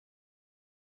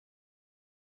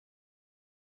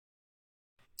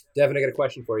Devin, I got a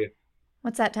question for you.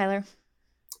 What's that, Tyler?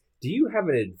 Do you have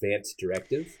an advance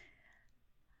directive?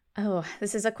 Oh,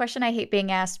 this is a question I hate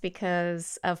being asked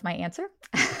because of my answer.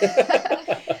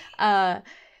 uh,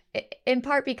 in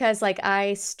part because, like,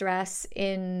 I stress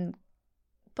in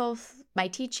both my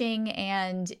teaching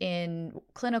and in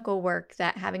clinical work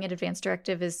that having an advance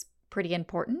directive is pretty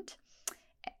important.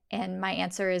 And my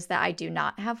answer is that I do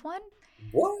not have one.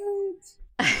 What?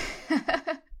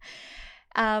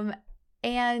 um,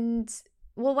 and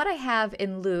well, what I have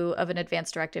in lieu of an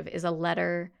advance directive is a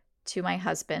letter to my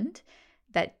husband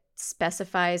that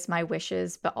specifies my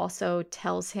wishes, but also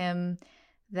tells him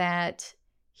that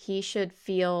he should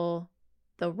feel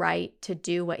the right to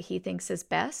do what he thinks is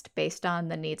best based on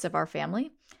the needs of our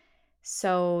family.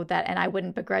 So that, and I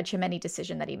wouldn't begrudge him any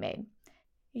decision that he made.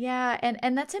 Yeah,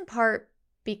 and that's in part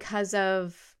because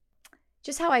of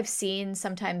just how I've seen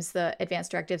sometimes the advance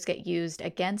directives get used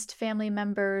against family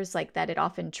members, like that it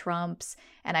often trumps,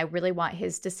 and I really want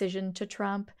his decision to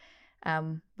trump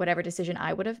whatever decision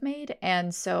I would have made.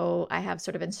 And so I have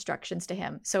sort of instructions to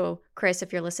him. So, Chris,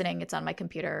 if you're listening, it's on my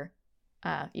computer.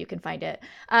 You can find it.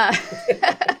 Uh,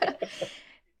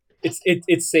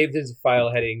 It's saved as a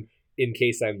file heading in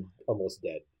case I'm almost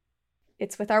dead.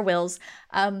 it's with our wills.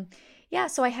 Um, yeah,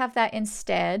 so I have that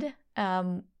instead.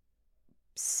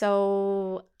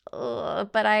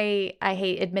 But I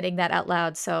hate admitting that out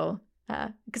loud. So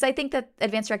because I think that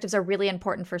advanced directives are really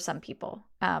important for some people,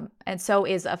 and so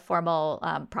is a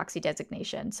formal proxy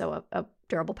designation, so a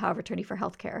durable power of attorney for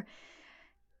healthcare.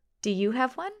 Do you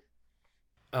have one?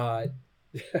 Uh,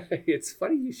 it's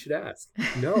funny you should ask.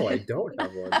 No, I don't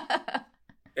have one.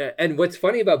 And what's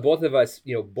funny about both of us,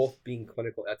 both being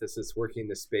clinical ethicists working in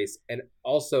this space and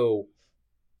also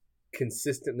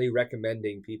consistently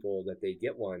recommending people that they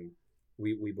get one,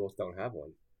 we both don't have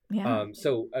one. Yeah.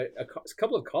 So a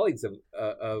couple of colleagues of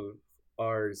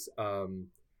ours,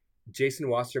 Jason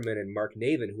Wasserman and Mark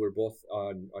Navin, who were both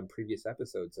on previous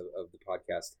episodes of the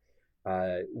podcast,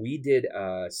 we did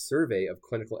a survey of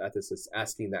clinical ethicists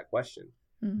asking that question: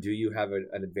 Mm. Do you have an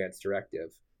advance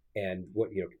directive? And what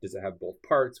does it have both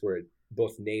parts, where it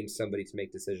both names somebody to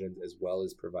make decisions as well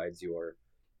as provides your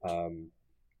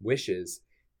wishes?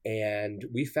 And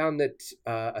we found that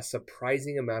a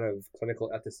surprising amount of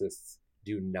clinical ethicists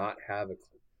do not have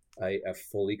a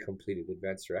fully completed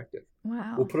advance directive. We'll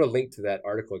Wow. put a link to that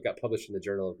article. It got published in the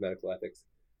Journal of Medical Ethics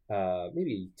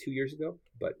maybe 2 years ago,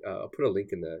 but I'll put a link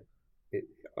it,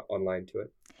 online to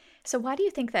it. So why do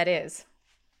you think that is?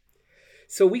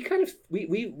 So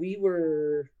we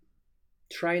were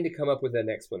trying to come up with an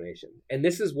explanation, and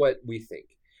this is what we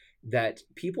think: that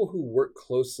people who work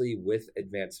closely with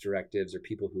advanced directives, or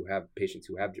people who have patients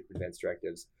who have advanced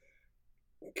directives,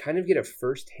 kind of get a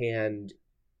firsthand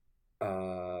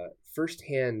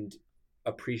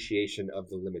appreciation of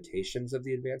the limitations of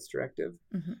the advanced directive.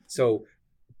 Hmm. So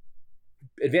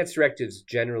advanced directives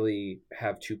generally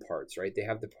have two parts, right? They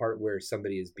have the part where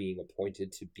somebody is being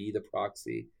appointed to be the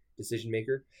proxy decision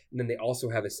maker, and then they also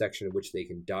have a section in which they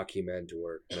can document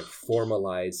or kind of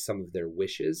formalize some of their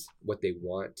wishes, what they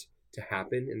want to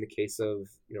happen in the case of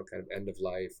kind of end of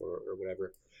life or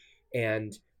whatever.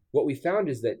 And what we found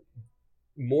is that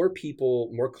more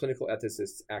clinical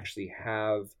ethicists actually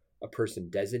have a person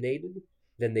designated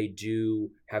than they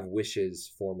do have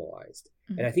wishes formalized.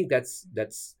 And I think that's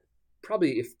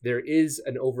probably, if there is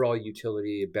an overall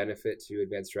utility, a benefit to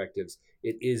advanced directives,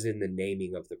 it is in the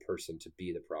naming of the person to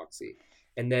be the proxy.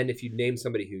 And then if you name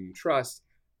somebody who you trust,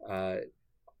 uh,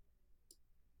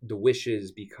 the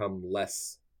wishes become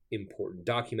less important.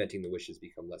 Documenting the wishes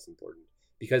become less important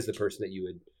because the person that you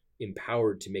had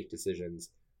empowered to make decisions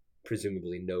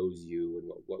presumably knows you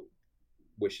and what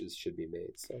wishes should be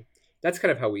made. So that's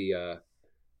kind of how we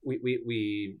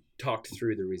talked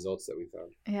through the results that we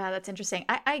found. Yeah, that's interesting.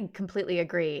 I completely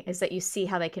agree, is that you see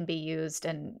how they can be used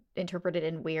and interpreted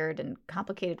in weird and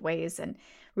complicated ways. And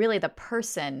really, the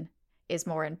person is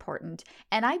more important.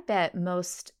 And I bet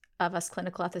most of us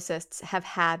clinical ethicists have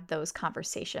had those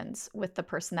conversations with the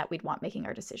person that we'd want making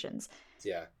our decisions.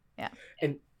 Yeah. Yeah.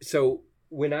 And so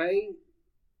when I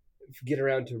get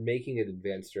around to making an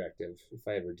advanced directive, if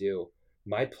I ever do,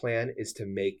 my plan is to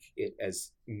make it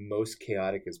as most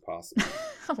chaotic as possible.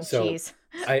 Oh, So geez.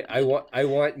 I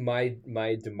want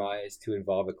my demise to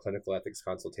involve a clinical ethics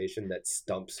consultation that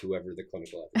stumps whoever the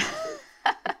clinical ethicist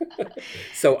is.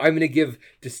 So I'm going to give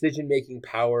decision making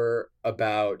power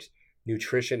about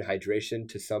nutrition, hydration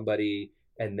to somebody,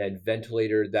 and then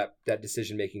ventilator that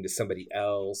decision making to somebody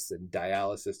else, and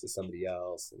dialysis to somebody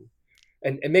else,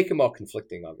 and make them all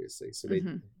conflicting, obviously. So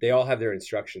Hmm. they all have their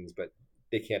instructions, but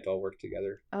they can't all work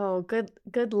together. Oh,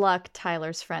 good luck,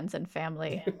 Tyler's friends and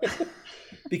family.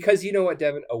 Because you know what,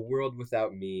 Devin, a world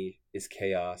without me is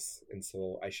chaos, and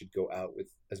so I should go out with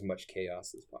as much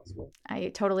chaos as possible. I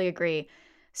totally agree.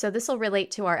 So this will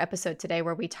relate to our episode today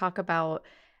where we talk about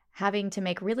having to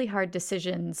make really hard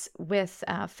decisions with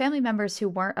family members who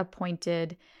weren't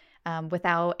appointed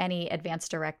without any advance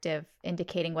directive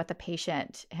indicating what the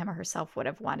patient, him or herself, would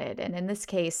have wanted. And in this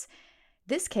case,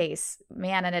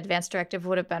 man, an advance directive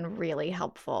would have been really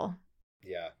helpful.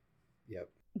 Yeah. Yep.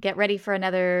 Get ready for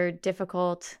another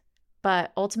difficult,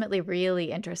 but ultimately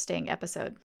really interesting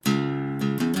episode.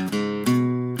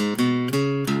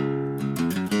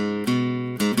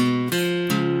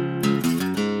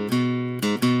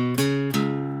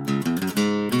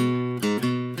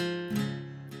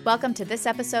 Welcome to this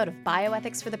episode of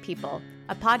Bioethics for the People,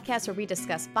 a podcast where we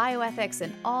discuss bioethics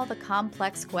and all the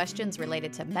complex questions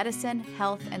related to medicine,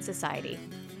 health, and society.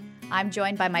 I'm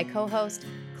joined by my co-host,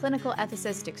 clinical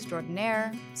ethicist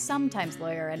extraordinaire, sometimes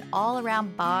lawyer, and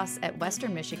all-around boss at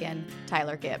Western Michigan,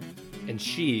 Tyler Gibb. And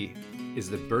she is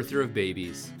the birther of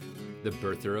babies, the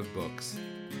birther of books,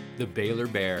 the Baylor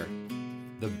Bear,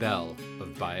 the belle of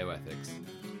bioethics,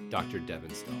 Dr.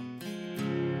 Devin Stahl.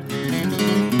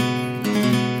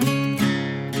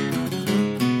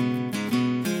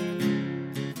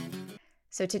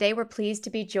 So today we're pleased to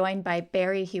be joined by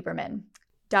Barry Huberman.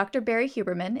 Dr. Barry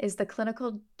Huberman is the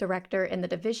clinical director in the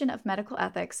Division of Medical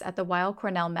Ethics at the Weill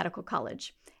Cornell Medical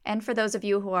College. And for those of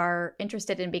you who are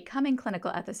interested in becoming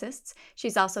clinical ethicists,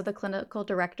 she's also the clinical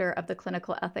director of the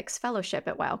Clinical Ethics Fellowship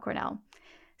at Weill Cornell.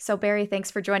 So Barry,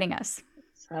 thanks for joining us.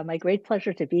 It's my great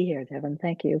pleasure to be here, Devin.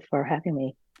 Thank you for having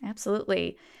me.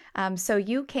 Absolutely. So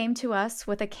you came to us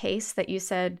with a case that you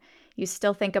said you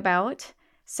still think about.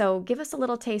 So give us a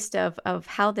little taste of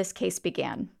how this case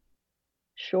began.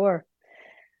 Sure.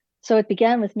 So it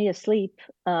began with me asleep.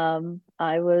 I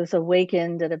was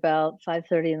awakened at about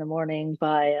 5:30 in the morning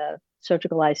by a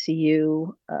surgical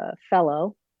ICU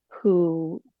fellow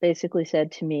who basically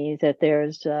said to me that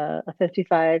there's a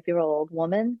 55-year-old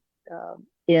woman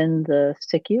in the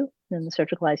SICU, in the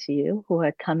surgical ICU, who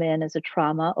had come in as a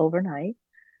trauma overnight,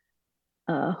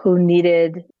 who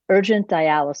needed urgent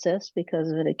dialysis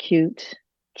because of an acute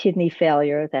kidney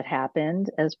failure that happened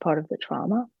as part of the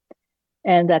trauma,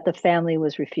 and that the family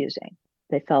was refusing.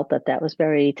 They felt that that was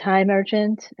very time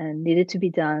urgent and needed to be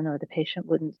done or the patient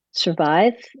wouldn't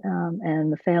survive,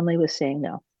 and the family was saying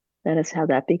no. That is how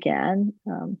that began.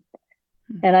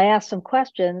 And I asked some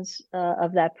questions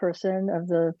of that person, of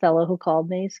the fellow who called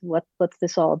me. So what's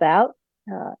this all about?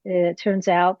 It turns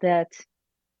out that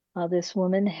this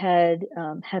woman had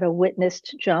a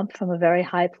witnessed jump from a very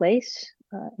high place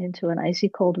into an icy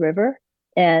cold river,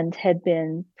 and had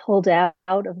been pulled out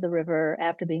of the river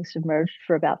after being submerged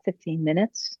for about 15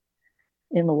 minutes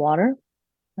in the water,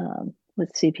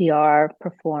 with CPR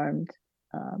performed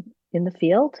in the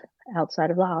field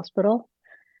outside of the hospital.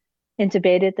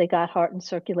 Intubated, they got heart and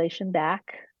circulation back,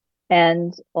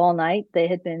 and all night they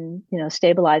had been,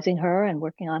 stabilizing her and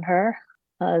working on her.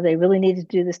 They really needed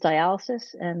to do this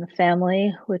dialysis, and the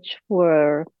family, which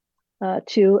were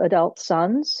 2 adult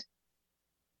sons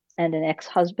and an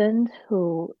ex-husband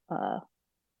who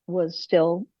was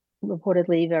still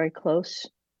reportedly very close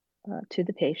to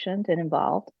the patient and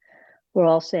involved, were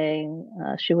all saying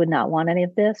she would not want any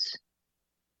of this,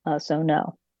 so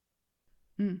no.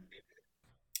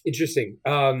 Interesting.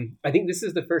 I think this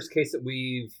is the first case that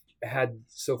we've had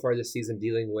so far this season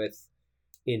dealing with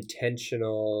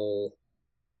intentional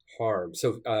harm.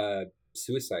 So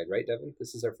suicide, right, Devin?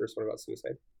 This is our first one about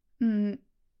suicide?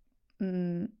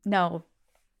 No.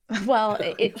 Well,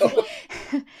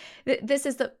 this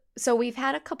is so we've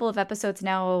had a couple of episodes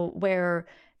now where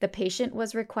the patient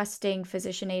was requesting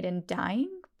physician aid in dying,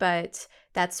 but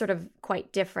that's sort of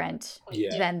quite different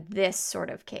than this sort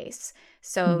of case.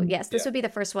 So yes, this would be the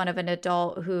first one of an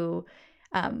adult who,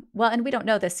 and we don't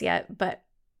know this yet, but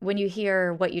when you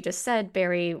hear what you just said,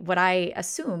 Barry, what I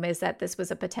assume is that this was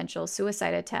a potential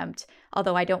suicide attempt,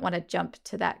 although I don't want to jump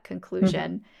to that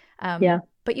conclusion.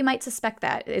 But you might suspect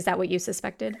that. Is that what you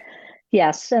suspected?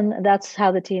 Yes, and that's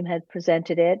how the team had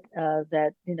presented it,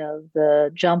 that, the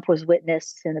jump was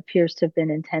witnessed and appears to have been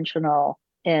intentional,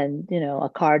 and, a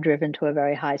car driven to a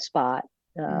very high spot,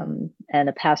 and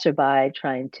a passerby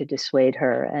trying to dissuade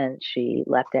her, and she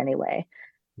left anyway.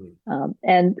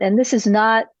 And this is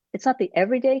it's not the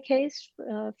everyday case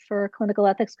for clinical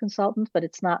ethics consultants, but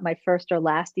it's not my first or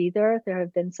last either. There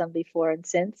have been some before and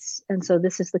since. And so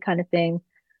this is the kind of thing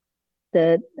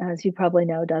that, as you probably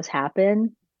know, does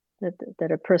happen,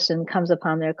 that a person comes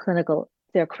upon their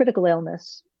critical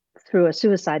illness through a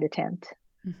suicide attempt.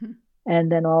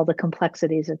 and then all the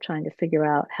complexities of trying to figure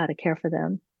out how to care for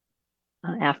them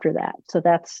after that. So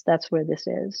that's where this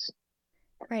is.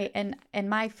 Right. And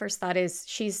my first thought is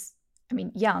she's, I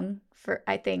mean, young for,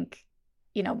 I think,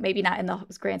 maybe not in the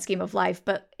grand scheme of life,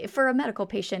 but for a medical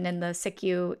patient in the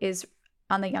SICU is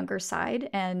on the younger side.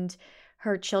 And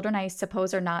her children, I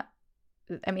suppose, are not,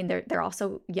 I mean, they're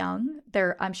also young.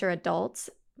 They're, I'm sure, adults,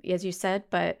 as you said,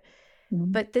 but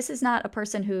Mhm. but this is not a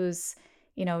person who's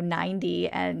 90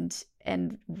 and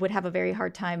would have a very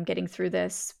hard time getting through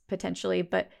this potentially,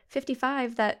 but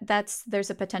 55, there's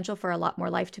a potential for a lot more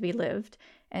life to be lived.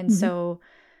 And Mhm. so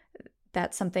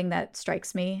that's something that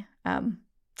strikes me.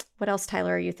 What else,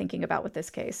 Tyler, are you thinking about with this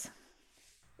case?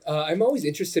 I'm always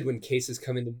interested when cases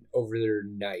come in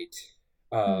overnight.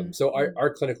 Mm. So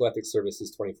our clinical ethics service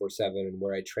is 24/7, and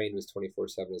where I trained was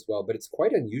 24/7 as well. But it's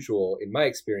quite unusual in my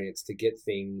experience to get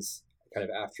things kind of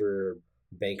after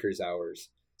banker's hours.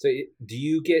 So do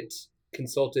you get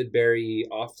consulted very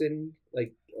often,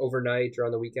 like overnight or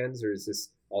on the weekends, or is this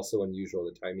also unusual,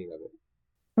 the timing of it?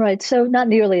 Right. So not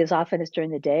nearly as often as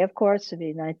during the day, of course. I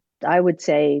mean, I would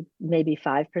say maybe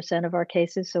 5% of our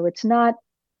cases. So it's not,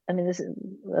 I mean, this is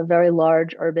a very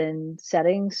large urban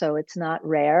setting, so it's not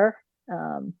rare.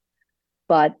 Um,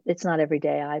 but it's not every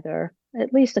day either.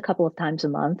 At least a couple of times a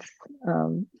month,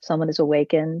 someone is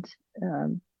awakened,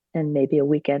 and maybe a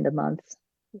weekend a month.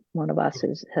 One of us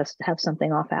has to have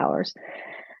something off hours.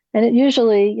 And it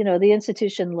usually, the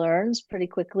institution learns pretty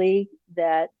quickly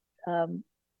that um,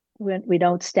 when we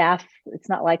don't staff, it's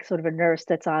not like sort of a nurse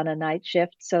that's on a night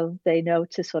shift. So they know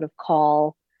to sort of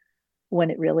call when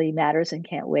it really matters and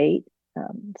can't wait.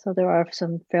 So there are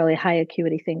some fairly high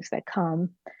acuity things that come.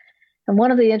 And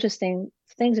one of the interesting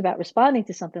things about responding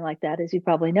to something like that, as you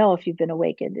probably know, if you've been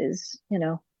awakened, is,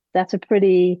 that's a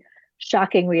pretty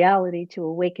shocking reality to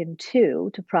awaken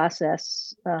to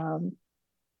process,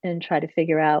 and try to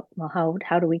figure out, well,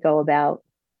 how do we go about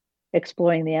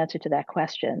exploring the answer to that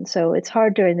question? So it's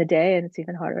hard during the day, and it's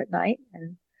even harder at night.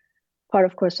 And part,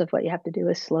 of course, of what you have to do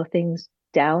is slow things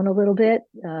down a little bit,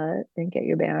 and get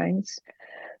your bearings.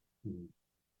 Hmm.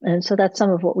 And so that's some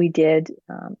of what we did.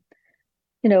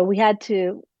 We had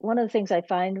to, one of the things I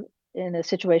find in a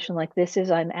situation like this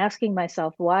is I'm asking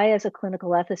myself, why, as a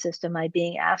clinical ethicist, am I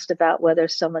being asked about whether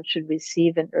someone should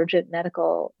receive an urgent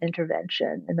medical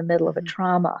intervention in the middle of a Mhm.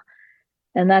 trauma?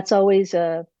 And that's always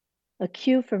a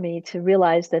cue for me to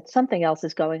realize that something else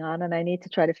is going on, and I need to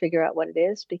try to figure out what it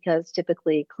is, because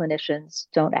typically clinicians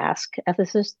don't ask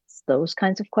ethicists those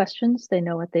kinds of questions. They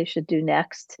know what they should do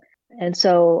next. And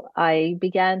so I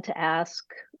began to ask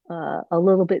a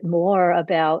little bit more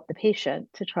about the patient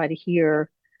to try to hear,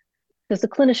 because the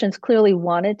clinicians clearly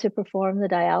wanted to perform the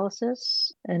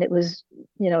dialysis, and it was,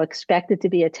 expected to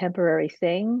be a temporary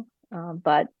thing,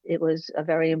 but it was a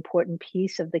very important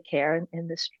piece of the care in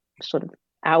this sort of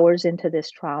hours into this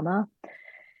trauma.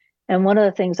 And one of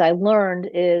the things I learned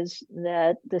is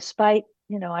that despite,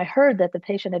 I heard that the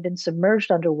patient had been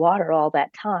submerged underwater all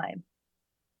that time.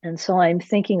 And so I'm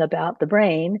thinking about the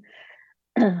brain,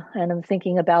 and I'm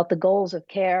thinking about the goals of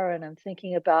care, and I'm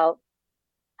thinking about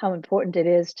how important it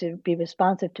is to be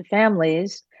responsive to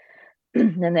families,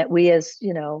 and that we, as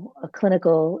a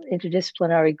clinical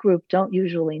interdisciplinary group, don't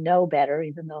usually know better,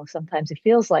 even though sometimes it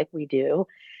feels like we do.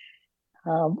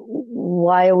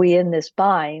 Why are we in this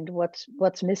bind?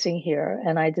 What's missing here?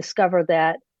 And I discovered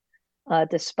that,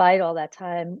 despite all that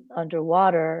time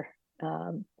underwater,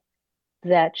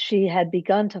 that she had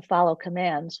begun to follow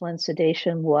commands when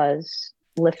sedation was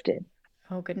lifted.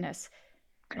 Oh, goodness.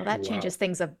 Well, that Wow. changes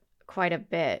things quite a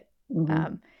bit. Mm-hmm.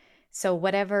 Um, so,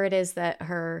 whatever it is that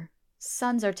her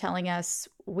sons are telling us,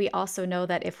 we also know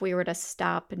that if we were to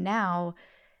stop now,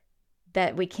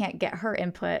 that we can't get her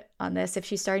input on this. If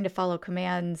she's starting to follow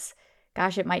commands,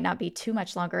 gosh, it might not be too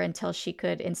much longer until she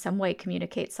could, in some way,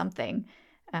 communicate something.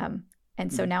 Um,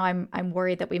 and so now I'm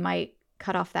worried that we might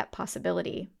cut off that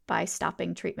possibility by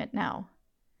stopping treatment now.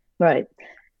 Right.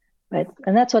 Right.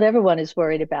 And that's what everyone is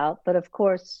worried about. But of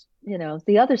course,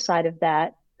 the other side of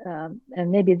that,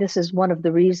 and maybe this is one of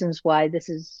the reasons why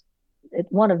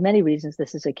one of many reasons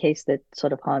this is a case that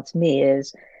sort of haunts me,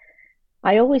 is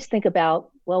I always think about,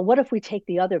 well, what if we take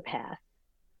the other path?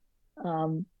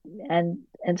 Um, and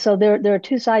so there are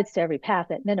two sides to every path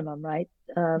at minimum, right?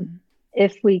 Mm-hmm.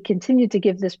 If we continue to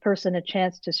give this person a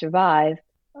chance to survive,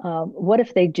 what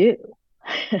if they do?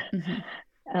 Mm-hmm.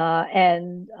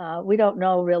 And we don't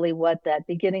know really what that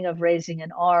beginning of raising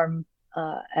an arm,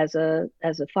 as a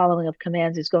following of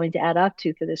commands, is going to add up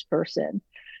to for this person.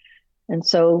 And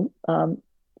so,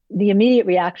 the immediate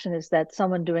reaction is that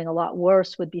someone doing a lot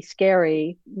worse would be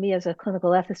scary. Me as a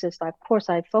clinical ethicist, of course,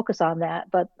 I focus on that,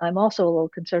 but I'm also a little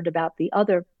concerned about the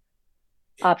other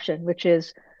option, which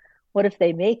is what if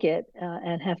they make it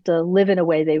and have to live in a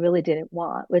way they really didn't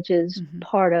want, which is Mm-hmm.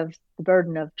 part of the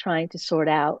burden of trying to sort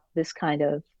out this kind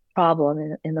of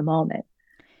problem in the moment.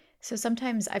 So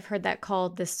sometimes I've heard that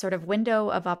called this sort of window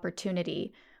of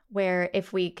opportunity, where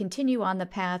if we continue on the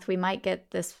path, we might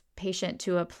get this patient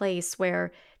to a place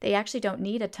where they actually don't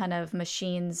need a ton of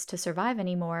machines to survive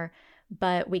anymore,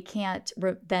 but we can't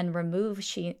then remove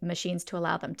machines to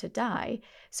allow them to die.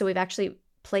 So we've actually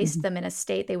placed Mm-hmm. them in a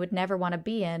state they would never want to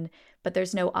be in, but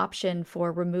there's no option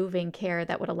for removing care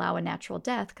that would allow a natural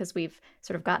death because we've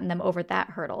sort of gotten them over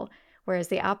that hurdle. Whereas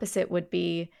the opposite would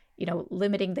be,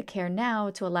 limiting the care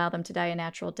now to allow them to die a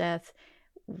natural death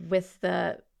with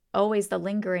the always the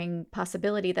lingering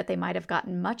possibility that they might have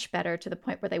gotten much better to the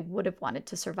point where they would have wanted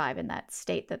to survive in that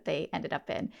state that they ended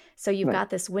up in. So you've Right. got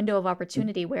this window of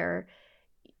opportunity where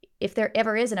if there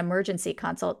ever is an emergency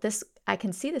consult, this I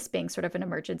can see this being sort of an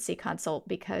emergency consult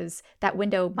because that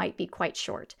window might be quite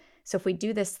short. So if we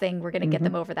do this thing, we're going to get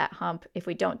Mm-hmm. them over that hump. If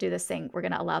we don't do this thing, we're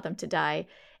going to allow them to die.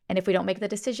 And if we don't make the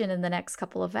decision in the next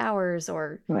couple of hours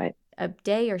or Right. a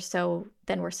day or so,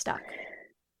 then we're stuck.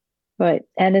 Right.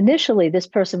 And initially, this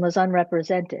person was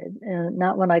unrepresented,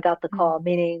 not when I got the Mm. call,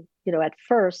 meaning, at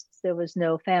first there was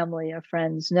no family or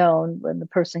friends known. When the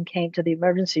person came to the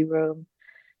emergency room,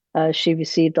 she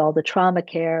received all the trauma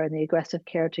care and the aggressive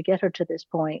care to get her to this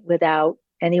point without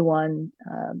anyone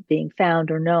being found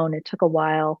or known. It took a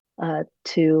while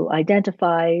to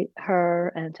identify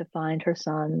her and to find her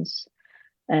sons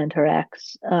and her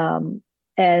ex.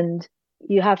 And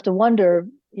you have to wonder,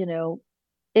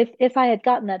 if I had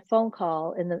gotten that phone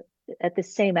call at the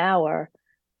same hour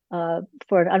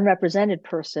for an unrepresented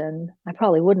person, I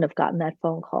probably wouldn't have gotten that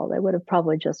phone call. They would have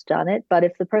probably just done it. But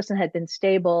if the person had been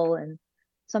stable, and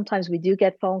sometimes we do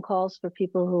get phone calls for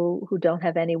people who don't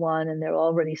have anyone and they're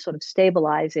already sort of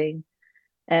stabilizing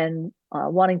and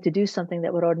wanting to do something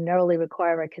that would ordinarily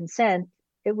require a consent,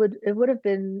 it would have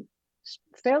been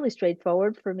fairly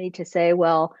straightforward for me to say,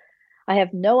 well, I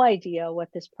have no idea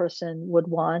what this person would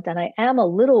want, and I am a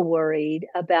little worried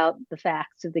about the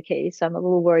facts of the case. I'm a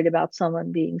little worried about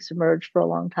someone being submerged for a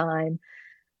long time,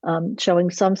 showing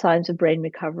some signs of brain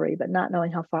recovery, but not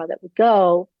knowing how far that would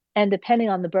go. And depending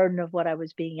on the burden of what I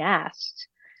was being asked,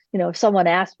 if someone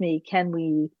asked me, can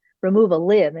we remove a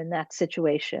limb in that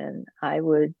situation, I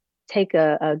would take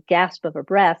a gasp of a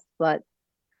breath, but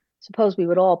suppose we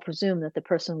would all presume that the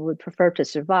person would prefer to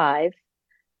survive,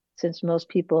 since most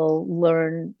people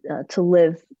learn to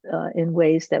live in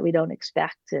ways that we don't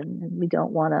expect, and we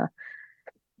don't want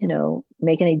to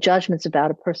make any judgments about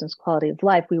a person's quality of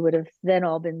life. We would have then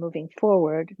all been moving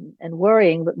forward and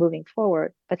worrying, but moving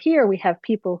forward. But here we have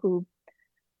people who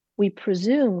we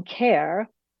presume care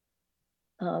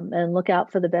and look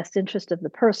out for the best interest of the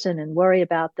person and worry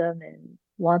about them and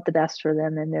want the best for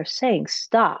them, and they're saying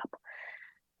stop.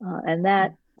 And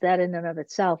that in and of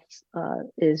itself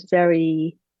is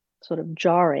very sort of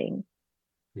jarring.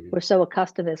 Mhm. We're so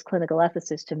accustomed as clinical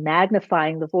ethicists to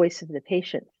magnifying the voice of the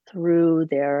patient through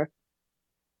their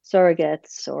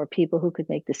surrogates or people who could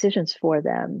make decisions for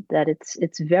them that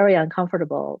it's very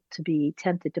uncomfortable to be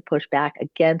tempted to push back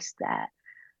against that.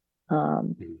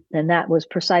 Mhm. And that was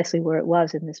precisely where it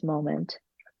was in this moment.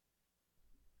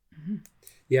 Mm-hmm.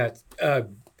 Yeah,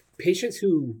 patients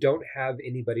who don't have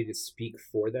anybody to speak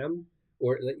for them,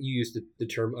 or you used the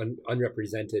term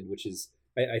unrepresented, which is,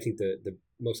 I think, the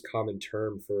most common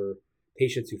term for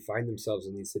patients who find themselves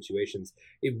in these situations.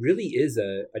 It really is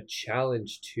a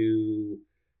challenge to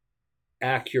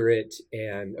accurate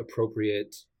and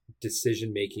appropriate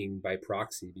decision making by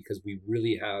proxy, because we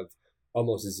really have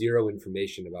almost zero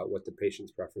information about what the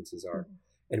patient's preferences are,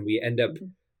 and we end up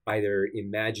either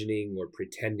imagining or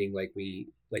pretending like we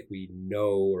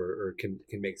know or can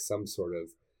make some sort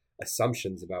of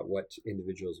assumptions about what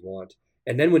individuals want.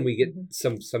 And then when we get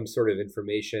some sort of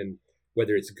information,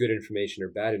 whether it's good information or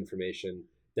bad information,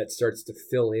 that starts to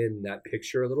fill in that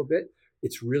picture a little bit,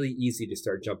 it's really easy to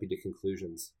start jumping to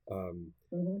conclusions.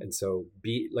 And so,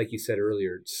 like you said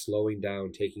earlier, slowing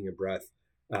down, taking a breath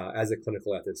as a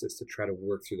clinical ethicist to try to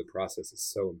work through the process is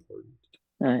so important.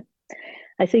 Right.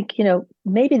 I think,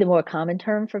 maybe the more common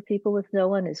term for people with no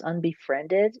one is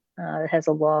unbefriended. It has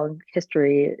a long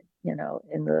history,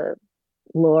 in the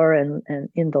lore and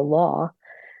in the law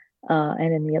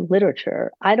and in the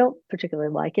literature. I don't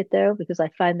particularly like it, though, because I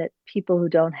find that people who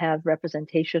don't have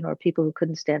representation or people who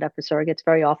couldn't stand up for surrogates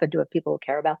very often do have people who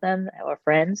care about them or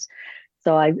friends.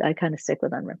 So I kind of stick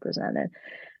with unrepresented.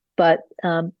 But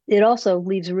it also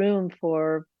leaves room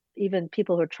for even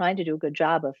people who are trying to do a good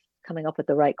job of coming up with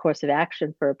the right course of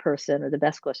action for a person or the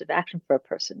best course of action for a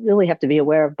person really have to be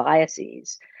aware of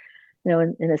biases.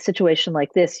 In a situation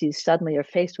like this, you suddenly are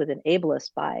faced with an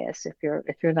ableist bias. If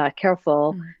you're not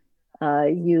careful,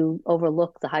 you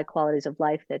overlook the high qualities of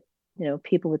life that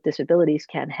people with disabilities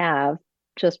can have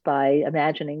just by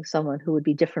imagining someone who would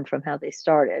be different from how they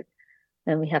started.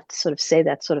 And we have to sort of say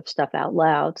that sort of stuff out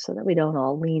loud so that we don't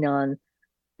all lean on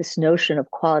this notion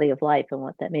of quality of life and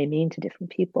what that may mean to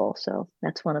different people. So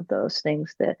that's one of those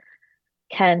things that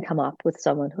can come up with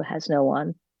someone who has no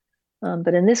one.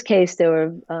 But in this case, there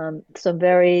were some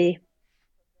very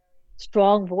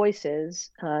strong voices,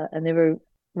 and they were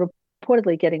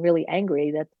reportedly getting really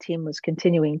angry that the team was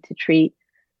continuing to treat,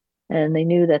 and they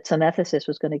knew that some ethicist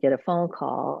was going to get a phone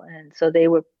call. And so they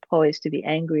were poised to be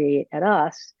angry at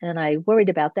us. And I worried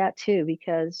about that too,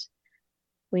 because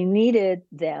we needed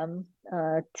them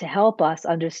to help us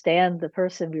understand the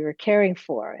person we were caring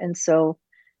for. And so,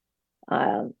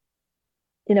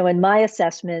 in my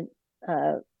assessment,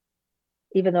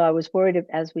 even though I was worried,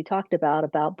 as we talked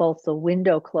about both the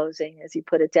window closing, as you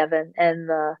put it, Devin, and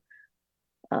the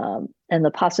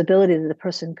possibility that the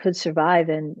person could survive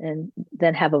and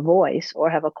then have a voice or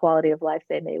have a quality of life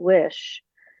they may wish.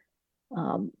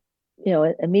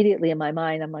 Immediately in my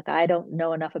mind, I'm like, I don't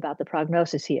know enough about the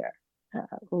prognosis here.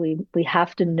 We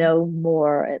have to know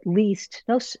more, at least.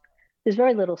 There's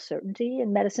very little certainty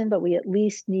in medicine, but we at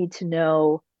least need to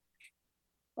know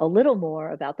a little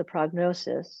more about the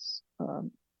prognosis.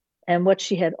 And what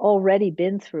she had already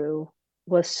been through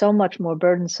was so much more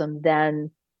burdensome than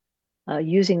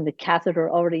using the catheter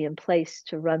already in place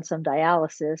to run some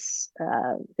dialysis.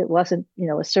 It wasn't,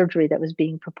 a surgery that was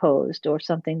being proposed or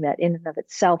something that in and of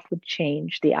itself would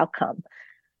change the outcome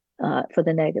for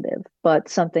the negative, but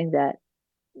something that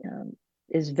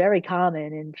is very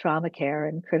common in trauma care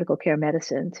and critical care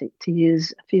medicine to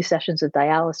use a few sessions of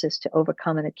dialysis to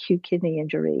overcome an acute kidney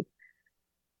injury.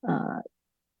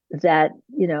 That,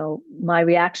 my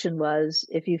reaction was,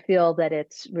 if you feel that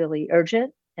it's really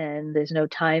urgent and there's no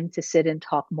time to sit and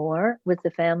talk more with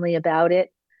the family about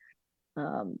it,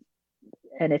 and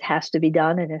it has to be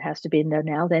done and it has to be done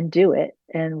now, then do it.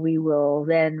 And we will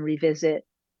then revisit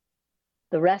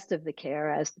the rest of the care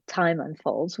as the time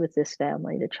unfolds with this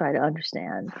family to try to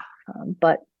understand.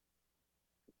 But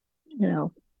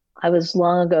I was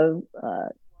long ago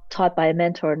taught by a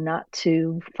mentor not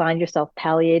to find yourself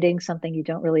palliating something you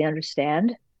don't really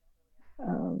understand.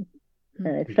 And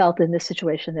it felt in this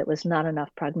situation that was not enough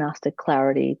prognostic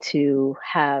clarity to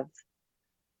have.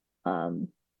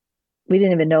 We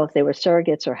didn't even know if they were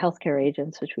surrogates or healthcare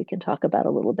agents, which we can talk about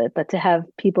a little bit, but to have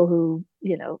people who,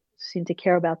 seemed to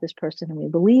care about this person, and we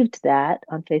believed that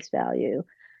on face value,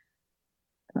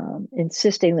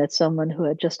 insisting that someone who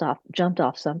had just jumped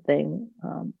off something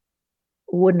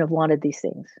wouldn't have wanted these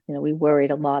things. We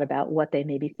worried a lot about what they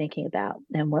may be thinking about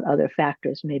and what other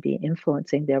factors may be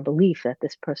influencing their belief that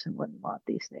this person wouldn't want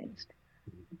these things.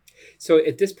 So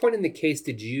at this point in the case,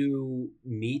 did you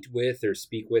meet with or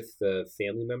speak with the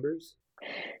family members?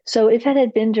 So if it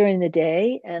had been during the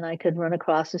day and I could run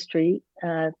across the street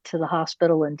to the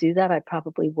hospital and do that, I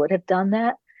probably would have done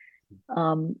that.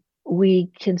 I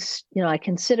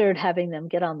considered having them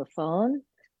get on the phone.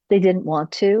 They didn't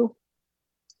want to.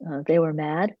 They were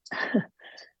mad.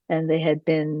 And they had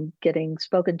been getting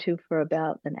spoken to for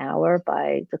about an hour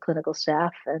by the clinical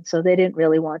staff. And so they didn't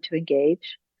really want to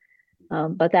engage.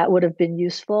 But that would have been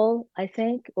useful, I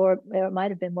think, or it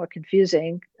might have been more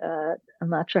confusing. I'm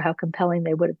not sure how compelling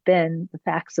they would have been. The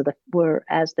facts were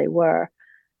as they were.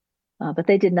 But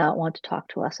they did not want to talk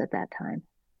to us at that time.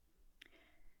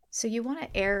 So you want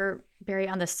to err, Barry,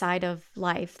 on the side of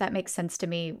life. That makes sense to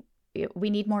me. We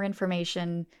need more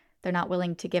information. They're not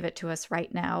willing to give it to us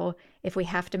right now. If we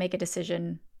have to make a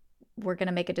decision, we're going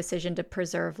to make a decision to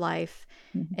preserve life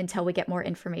until we get more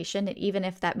information. And even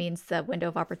if that means the window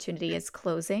of opportunity is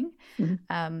closing.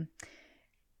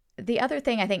 The other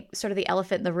thing, I think, sort of the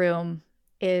elephant in the room,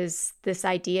 is this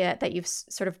idea that you've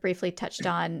sort of briefly touched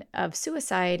on of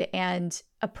suicide and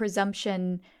a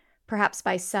presumption, perhaps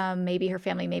by some, maybe her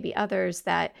family, maybe others,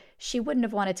 that she wouldn't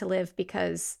have wanted to live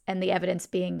because, and the evidence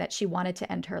being that she wanted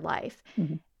to end her life.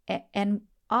 And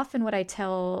often what I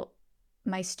tell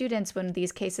my students when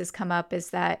these cases come up is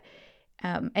that,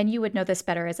 and you would know this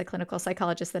better as a clinical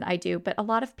psychologist than I do, but a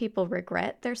lot of people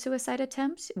regret their suicide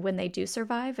attempt when they do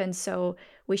survive. And so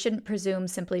we shouldn't presume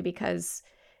simply because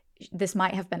this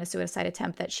might have been a suicide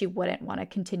attempt that she wouldn't want to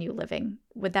continue living.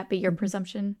 Would that be your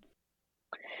presumption?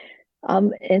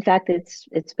 In fact,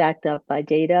 it's backed up by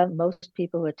data. Most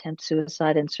people who attempt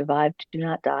suicide and survive do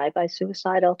not die by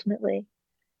suicide ultimately.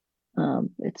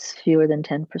 It's fewer than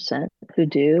 10% who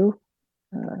do.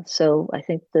 So I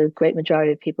think the great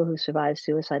majority of people who survive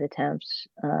suicide attempts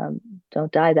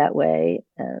don't die that way,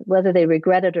 whether they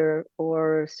regret it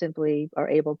or simply are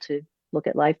able to look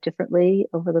at life differently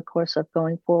over the course of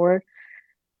going forward.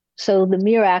 So the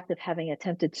mere act of having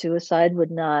attempted suicide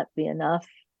would not be enough.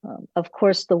 Of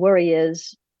course, the worry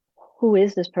is, who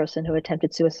is this person who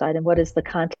attempted suicide, and what is the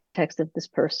context of this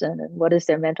person, and what is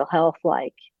their mental health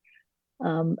like,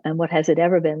 and what has it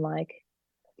ever been like?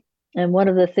 And one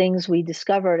of the things we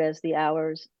discovered as the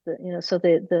hours, so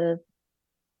the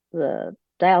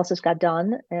dialysis got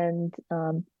done, and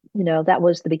that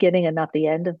was the beginning and not the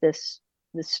end of this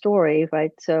story,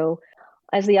 right? So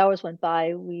as the hours went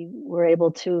by, we were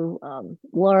able to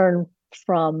learn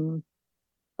from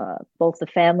both the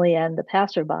family and the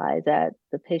passerby that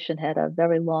the patient had a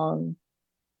very long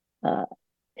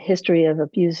history of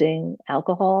abusing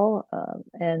alcohol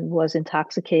and was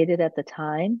intoxicated at the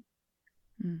time.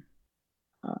 Mm.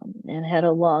 And had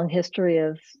a long history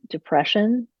of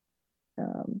depression,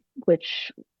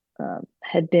 which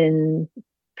had been,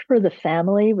 for the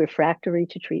family, refractory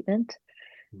to treatment.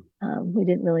 We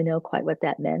didn't really know quite what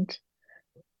that meant.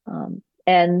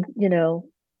 And,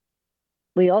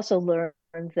 we also learned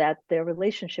that their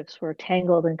relationships were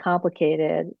tangled and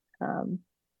complicated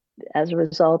as a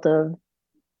result of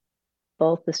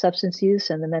both the substance use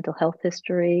and the mental health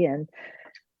history. And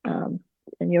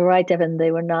you're right, Devin,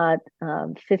 they were not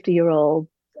 50-year-old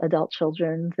adult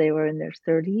children. They were in their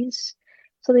 30s.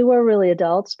 So they were really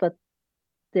adults, but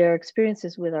their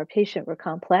experiences with our patient were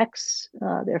complex.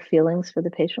 Their feelings for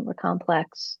the patient were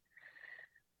complex.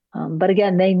 But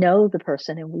again, they know the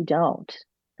person and we don't.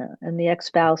 And the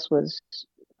ex-spouse was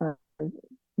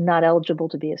not eligible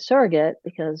to be a surrogate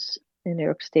because in New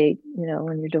York State,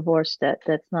 when you're divorced,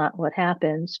 that's not what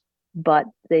happens. But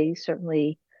they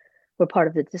certainly were part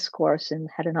of the discourse and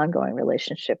had an ongoing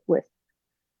relationship with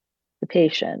the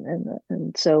patient.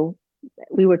 And so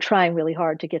we were trying really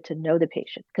hard to get to know the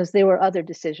patient because there were other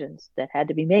decisions that had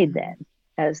to be made then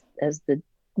as the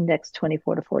next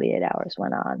 24 to 48 hours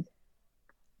went on.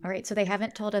 All right. So they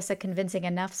haven't told us a convincing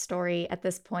enough story at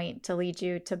this point to lead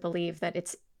you to believe that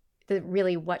it's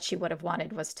really what she would have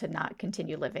wanted was to not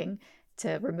continue living,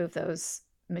 to remove those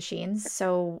machines.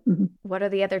 So what are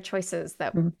the other choices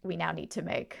that we now need to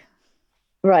make?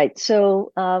 Right.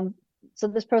 So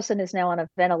this person is now on a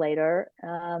ventilator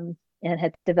and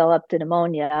had developed a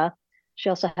pneumonia. She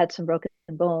also had some broken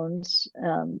bones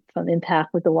from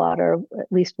impact with the water,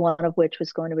 at least one of which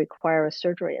was going to require a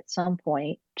surgery at some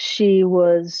point. She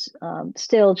was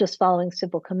still just following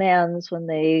simple commands when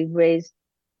they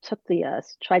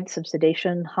tried some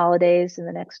sedation holidays in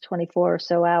the next 24 or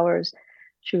so hours.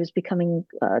 She was becoming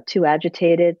too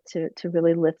agitated to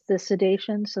really lift the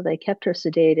sedation, so they kept her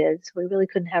sedated. So we really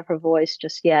couldn't have her voice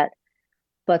just yet,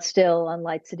 but still on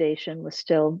light sedation was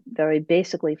still very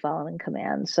basically following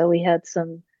commands. So we had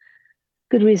some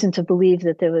good reason to believe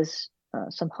that there was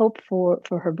some hope for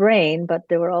her brain, but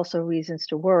there were also reasons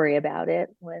to worry about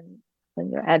it when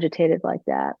you're agitated like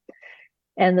that.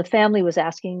 And the family was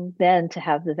asking then to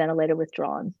have the ventilator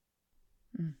withdrawn.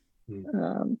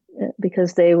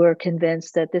 Because they were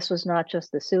convinced that this was not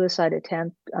just the suicide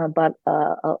attempt, but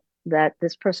that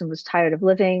this person was tired of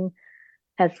living,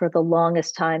 had for the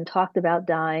longest time talked about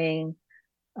dying,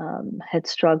 had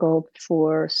struggled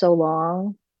for so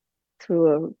long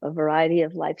through a variety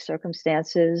of life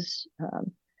circumstances,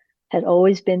 had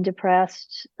always been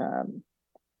depressed,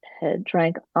 had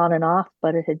drank on and off,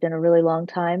 but it had been a really long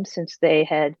time since they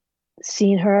had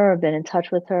seen her or been in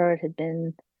touch with her. It had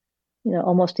been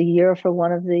almost a year for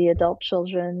one of the adult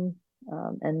children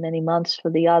and many months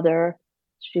for the other.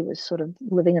 She was sort of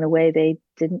living in a way they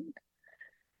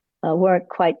weren't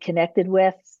quite connected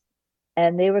with.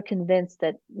 And they were convinced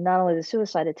that not only the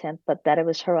suicide attempt, but that it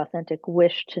was her authentic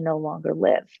wish to no longer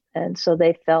live. And so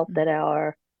they felt that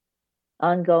our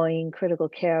ongoing critical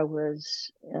care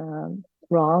was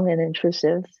wrong and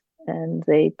intrusive. And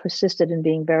they persisted in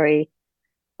being very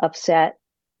upset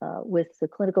with the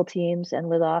clinical teams and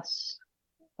with us.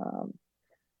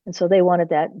 And so they wanted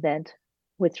that vent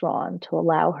withdrawn to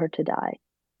allow her to die.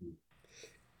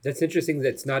 That's interesting.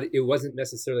 It wasn't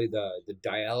necessarily the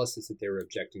dialysis that they were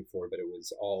objecting for, but it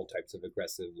was all types of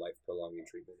aggressive life prolonging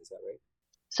treatment. Is that right?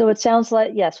 So it sounds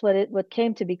like, yes, what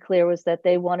came to be clear was that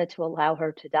they wanted to allow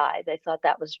her to die. They thought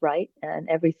that was right. And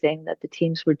everything that the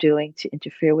teams were doing to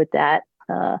interfere with that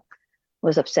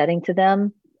was upsetting to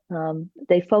them.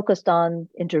 They focused on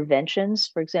interventions.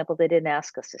 For example, they didn't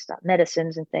ask us to stop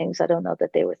medicines and things. I don't know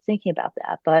that they were thinking about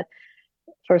that, but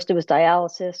first it was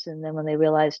dialysis. And then when they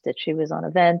realized that she was on a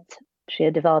vent, she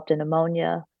had developed a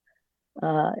pneumonia.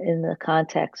 in the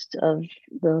context of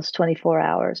those 24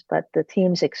 hours. But the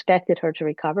teams expected her to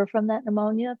recover from that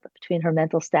pneumonia, but between her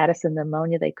mental status and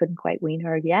pneumonia, they couldn't quite wean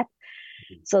her yet.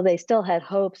 So they still had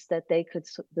hopes that they could,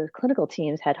 the clinical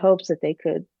teams had hopes that they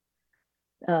could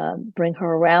bring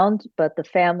her around, but the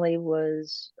family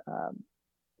was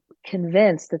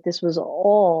convinced that this was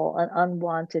all an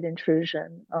unwanted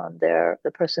intrusion on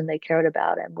the person they cared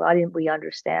about. And why didn't we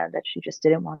understand that she just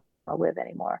didn't want to live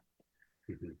anymore?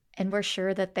 Mhm. And we're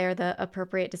sure that they're the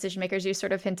appropriate decision makers. You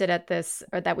sort of hinted at this,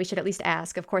 or that we should at least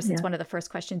ask. Of course, it's Yeah. one of the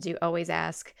first questions you always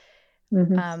ask.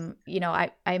 Mm-hmm.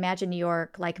 I imagine New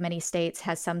York, like many states,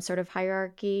 has some sort of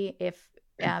hierarchy if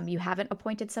you haven't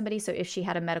appointed somebody. So if she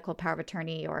had a medical power of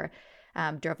attorney or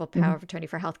durable Mm-hmm. power of attorney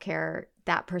for healthcare,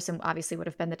 that person obviously would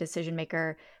have been the decision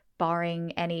maker.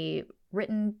 Barring any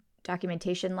written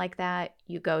documentation like that,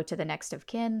 you go to the next of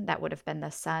kin. That would have been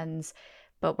the sons.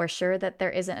 But we're sure that there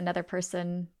isn't another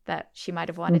person that she might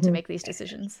have wanted to Mm-hmm. make these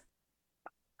decisions.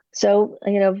 So,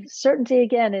 certainty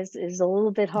again is a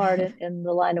little bit hard in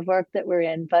the line of work that we're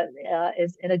in, but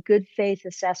is in a good faith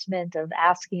assessment of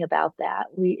asking about that.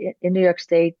 We in New York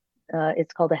State,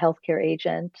 it's called a healthcare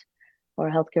agent or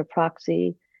a healthcare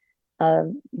proxy.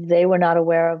 They were not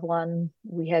aware of one.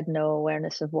 We had no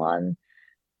awareness of one.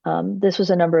 This was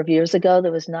a number of years ago.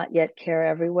 There was not yet Care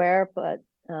Everywhere, but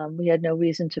we had no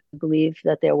reason to believe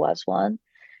that there was one.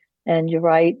 And you're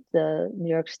right, the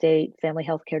New York State Family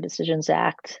Healthcare Decisions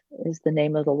Act is the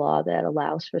name of the law that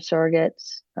allows for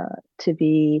surrogates to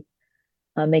be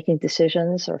making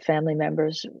decisions, or family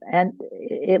members. And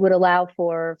it would allow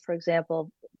for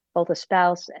example, both a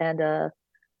spouse and a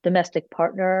domestic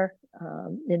partner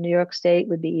in New York State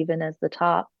would be even as the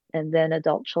top, and then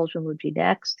adult children would be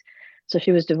next. So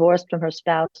she was divorced from her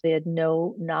spouse. They had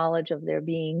no knowledge of there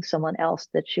being someone else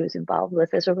that she was involved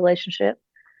with as a relationship.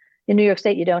 In New York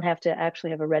State, you don't have to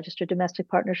actually have a registered domestic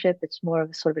partnership. It's more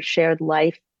of a sort of a shared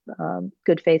life,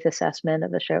 good faith assessment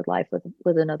of a shared life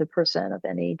with another person of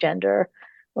any gender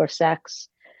or sex.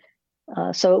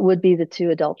 So it would be the two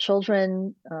adult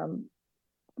children.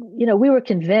 We were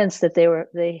convinced that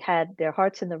they had their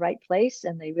hearts in the right place,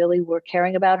 and they really were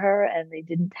caring about her, and they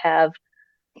didn't have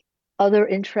other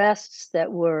interests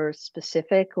that were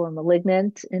specific or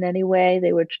malignant in any way.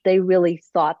 They really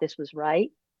thought this was right.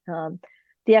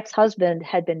 The ex-husband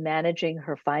had been managing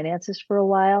her finances for a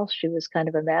while. She was kind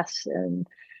of a mess, and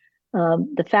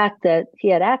the fact that he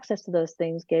had access to those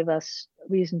things gave us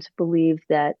reason to believe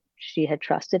that she had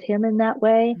trusted him in that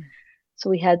way. So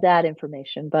we had that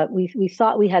information, but we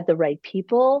thought we had the right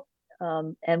people,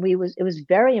 and it was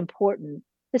very important.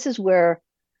 This is where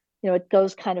it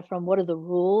goes kind of from what are the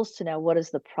rules to now what is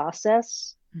the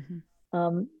process.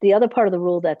 Mm-hmm. The other part of the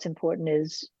rule that's important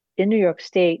is in New York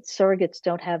State, surrogates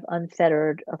don't have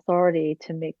unfettered authority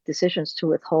to make decisions to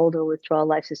withhold or withdraw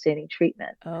life-sustaining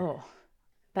treatment. Oh,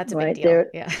 that's a big Right deal. there,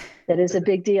 Yeah. that is a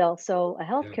big deal. So a Yeah.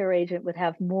 healthcare agent would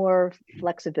have more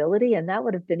flexibility, and that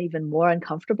would have been even more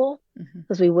uncomfortable Mm-hmm.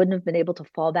 because we wouldn't have been able to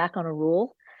fall back on a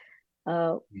rule.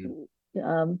 Mm.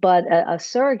 But a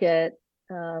surrogate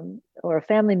or a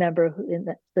family member who in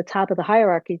the top of the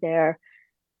hierarchy there,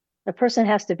 a person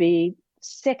has to be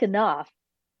sick enough.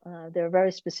 There are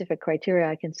very specific criteria.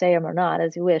 I can say them or not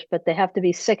as you wish, but they have to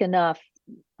be sick enough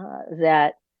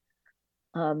that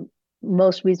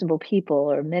most reasonable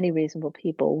people, or many reasonable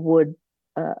people, would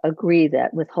agree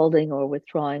that withholding or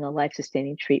withdrawing a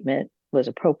life-sustaining treatment was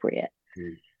appropriate.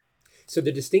 Mm. So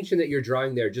the distinction that you're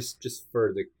drawing there, just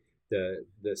for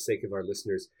the sake of our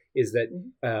listeners, is that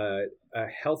a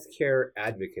healthcare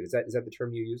advocate, is that the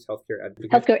term you use, healthcare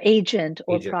advocate? Healthcare agent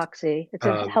or Agent. proxy. It's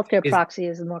a healthcare proxy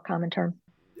is the more common term.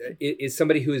 Is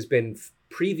somebody who has been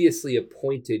previously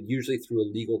appointed, usually through a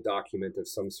legal document of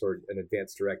some sort, an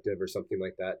advance directive or something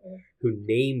like that, who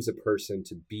names a person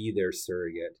to be their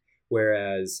surrogate,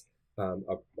 whereas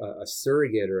a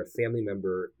surrogate or a family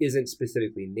member isn't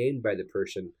specifically named by the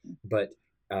person, but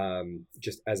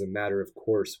just as a matter of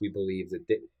course, we believe that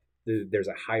there's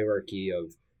a hierarchy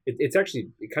of. It's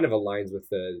actually, it kind of aligns with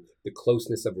the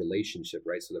closeness of relationship,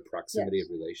 right? So the proximity of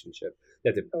relationship,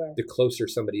 that the closer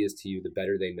somebody is to you, the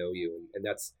better they know you. And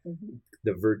that's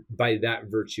by that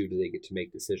virtue do they get to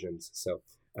make decisions. So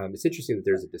it's interesting that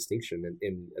there's a distinction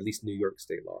in at least New York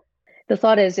state law. The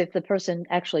thought is if the person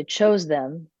actually chose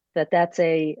them, that's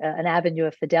an avenue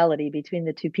of fidelity between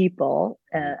the two people.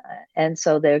 And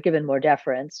so they're given more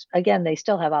deference. Again, they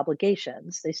still have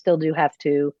obligations. They still do have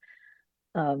to,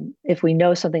 if we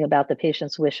know something about the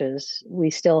patient's wishes, we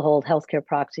still hold healthcare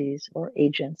proxies, or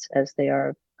agents as they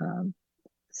are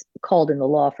called in the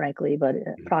law, frankly, but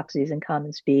proxies in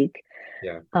common speak,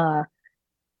 Yeah.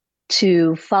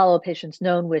 to follow a patient's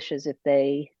known wishes if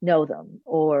they know them,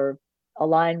 or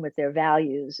align with their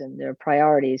values and their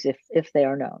priorities if they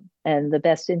are known, and the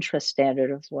best interest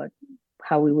standard of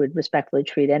how we would respectfully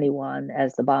treat anyone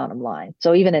as the bottom line.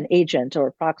 So even an agent or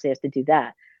a proxy has to do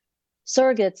that.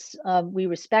 Surrogates, we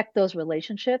respect those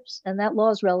relationships, and that law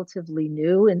is relatively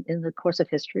new in the course of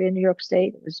history in New York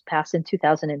State. It was passed in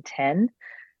 2010.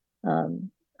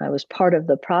 I was part of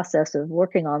the process of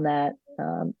working on that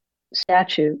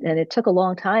statute, and it took a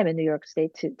long time in New York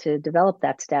State to develop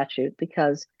that statute,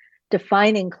 because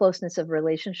defining closeness of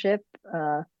relationship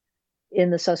in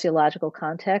the sociological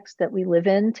context that we live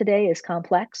in today is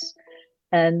complex,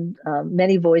 and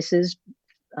many voices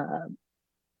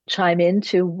chime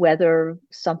into whether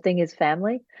something is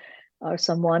family or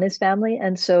someone is family.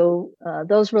 And so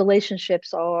those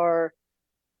relationships are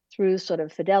through sort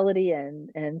of fidelity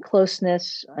and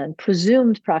closeness and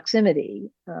presumed proximity,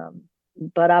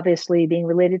 but obviously being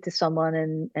related to someone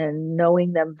and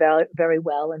knowing them very, very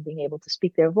well and being able to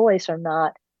speak their voice are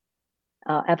not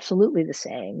absolutely the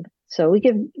same. So we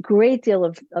give a great deal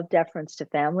of deference to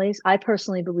families. I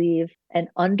personally believe an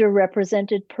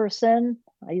underrepresented person,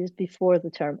 I used before the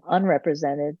term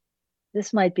unrepresented,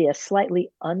 this might be a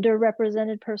slightly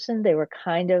underrepresented person. They were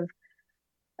kind of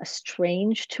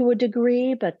estranged to a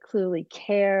degree, but clearly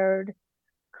cared,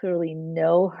 clearly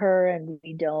know her, and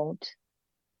we don't.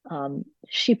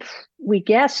 We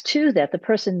guess too that the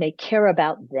person may care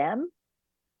about them,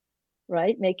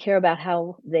 right? May care about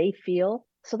how they feel.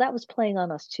 So that was playing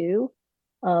on us too.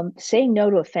 Saying no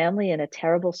to a family in a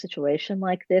terrible situation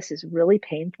like this is a really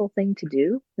painful thing to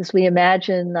do, because we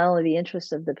imagine not only the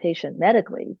interests of the patient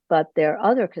medically, but their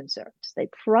other concerns. They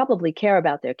probably care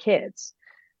about their kids.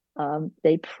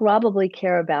 They probably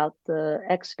care about the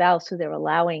ex-spouse who they're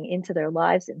allowing into their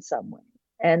lives in some way.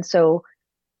 And so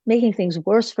making things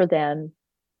worse for them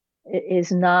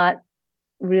is not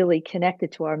really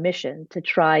connected to our mission to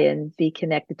try and be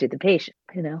connected to the patient.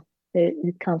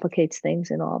 It complicates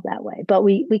things in all that way. But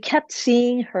we kept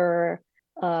seeing her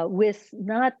with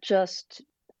not just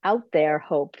out there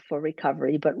hope for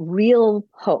recovery, but real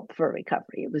hope for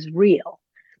recovery. It was real.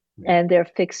 And their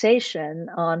fixation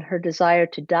on her desire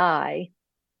to die,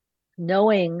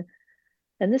 knowing,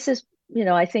 and this is,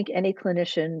 I think any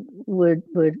clinician would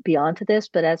be onto this,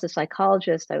 but as a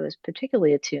psychologist, I was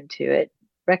particularly attuned to it,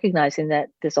 recognizing that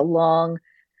there's a long,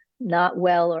 not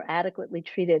well or adequately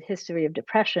treated history of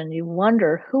depression. You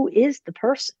wonder, who is the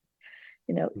person?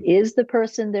 Is the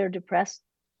person their depressed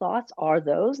thoughts? Are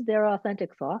those their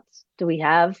authentic thoughts? Do we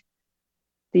have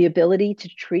the ability to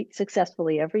treat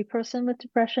successfully every person with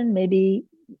depression? Maybe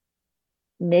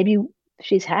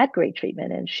she's had great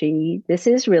treatment and this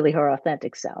is really her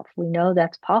authentic self. We know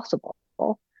that's possible.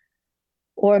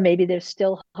 Or maybe there's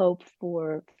still hope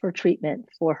for treatment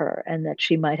for her, and that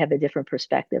she might have a different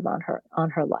perspective on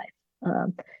her life.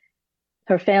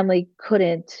 Her family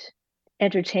couldn't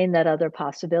entertain that other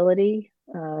possibility,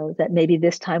 that maybe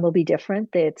this time will be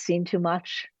different. They had seen too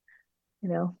much,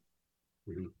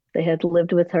 They had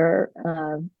lived with her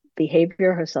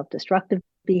behavior, her self-destructive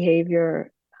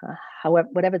behavior, however,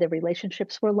 whatever their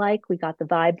relationships were like. We got the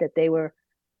vibe that they were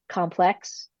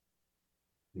complex.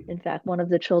 In fact, one of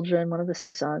the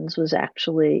sons was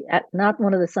actually not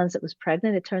one of the sons that was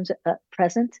pregnant.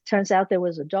 Present. It turns out there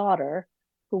was a daughter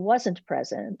who wasn't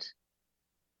present,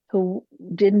 who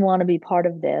didn't want to be part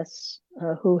of this,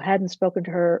 who hadn't spoken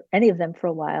to any of them for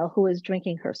a while, who was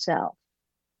drinking herself.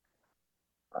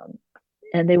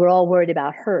 And they were all worried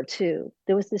about her too.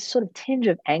 There was this sort of tinge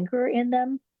of anger in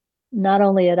them, not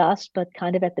only at us, but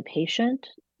kind of at the patient.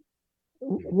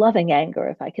 Loving anger,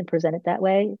 if I can present it that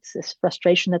way. It's this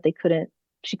frustration that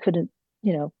she couldn't,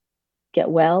 get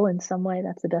well in some way.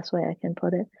 That's the best way I can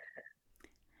put it.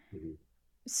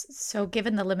 So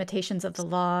given the limitations of the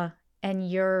law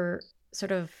and your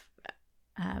sort of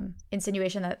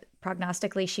insinuation that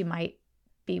prognostically she might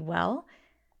be well,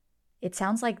 it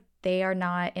sounds like they are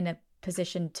not in a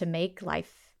position to make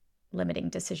life-limiting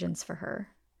decisions for her.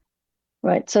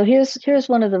 Right. So here's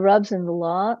one of the rubs in the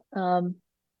law.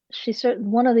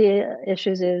 One of the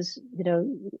issues is,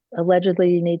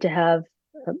 allegedly you need to have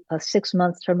a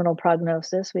 6-month terminal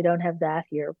prognosis. We don't have that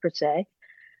here per se.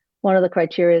 One of the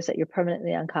criteria is that you're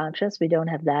permanently unconscious. We don't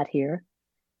have that here.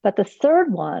 But the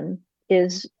third one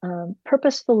is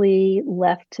purposefully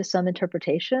left to some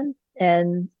interpretation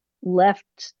and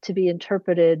left to be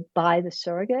interpreted by the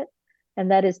surrogate,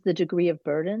 and that is the degree of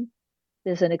burden.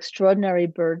 There's an extraordinary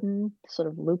burden sort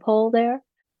of loophole there.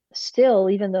 Still,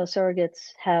 even though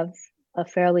surrogates have a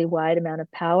fairly wide amount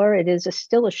of power, it is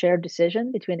still a shared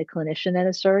decision between a clinician and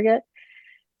a surrogate.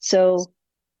 So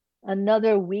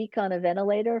another week on a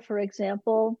ventilator, for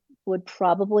example, would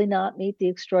probably not meet the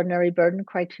extraordinary burden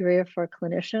criteria for a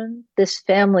clinician. This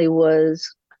family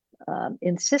was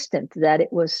insistent that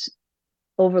it was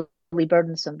overly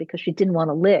burdensome because she didn't want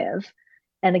to live.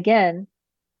 And again,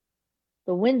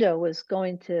 the window was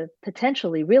going to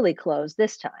potentially really close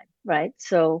this time, right?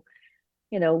 So,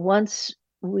 once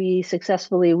we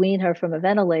successfully wean her from a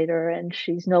ventilator and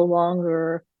she's no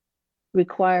longer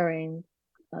requiring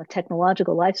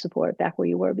technological life support back where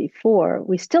you were before,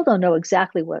 we still don't know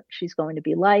exactly what she's going to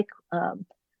be like.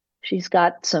 She's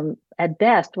got at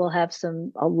best, we'll have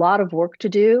a lot of work to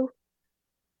do.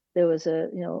 There was a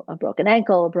broken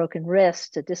ankle, a broken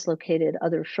wrist, a dislocated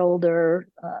other shoulder.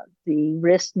 The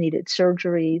wrist needed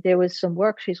surgery. There was some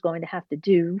work she's going to have to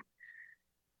do.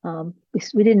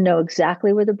 We didn't know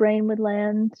exactly where the brain would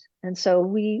land. And so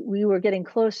we were getting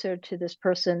closer to this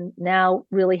person now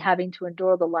really having to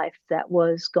endure the life that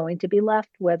was going to be left,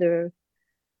 whether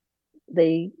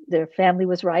their family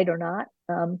was right or not.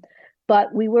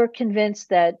 But we were convinced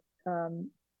that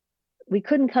we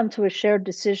couldn't come to a shared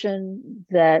decision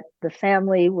that the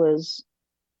family was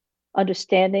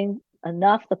understanding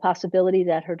enough the possibility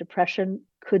that her depression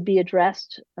could be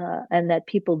addressed, and that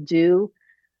people do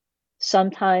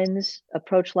sometimes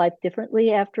approach life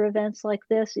differently after events like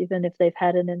this, even if they've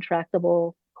had an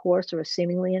intractable course or a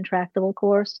seemingly intractable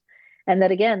course. And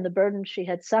that, again, the burden she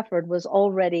had suffered was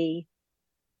already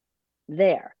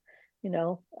there.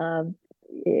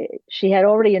 She had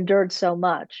already endured so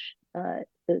much.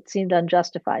 It seemed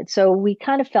unjustified. So we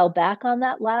kind of fell back on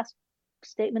that last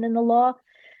statement in the law,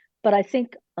 but I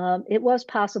think it was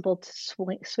possible to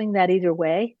swing that either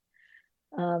way.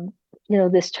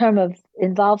 This term of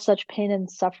involve such pain and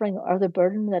suffering or the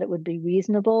burden that it would be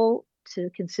reasonable to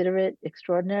consider it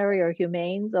extraordinary or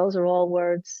humane. Those are all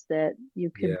words that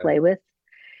you can play with.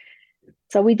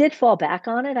 So we did fall back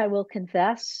on it, I will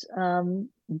confess,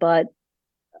 but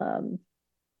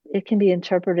it can be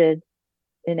interpreted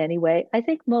in any way. I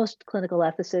think most clinical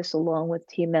ethicists, along with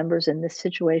team members in this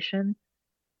situation,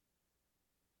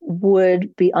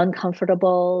 would be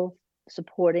uncomfortable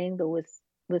supporting the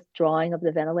withdrawing of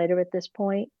the ventilator at this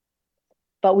point.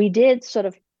 But we did sort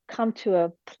of come to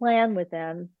a plan with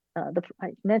them.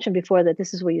 I mentioned before that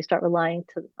this is where you start relying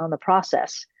on the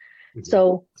process. Mm-hmm.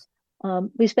 So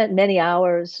we spent many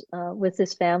hours with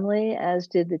this family, as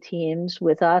did the teams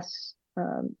with us.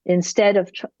 Instead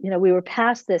of, we were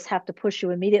past this have to push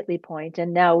you immediately point,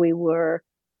 and now we were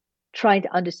trying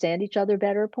to understand each other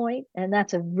better point. And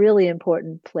that's a really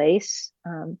important place.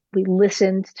 We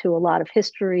listened to a lot of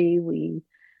history. We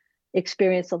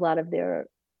experienced a lot of their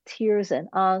tears and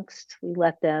angst. We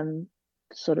let them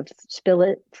sort of spill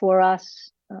it for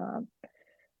us.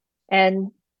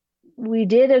 And we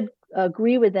did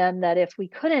agree with them that if we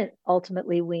couldn't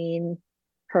ultimately wean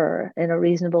her in a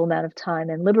reasonable amount of time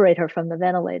and liberate her from the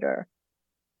ventilator,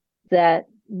 that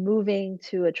moving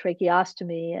to a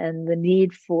tracheostomy and the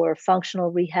need for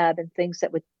functional rehab and things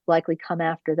that would likely come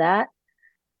after that,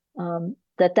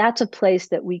 that's a place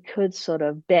that we could sort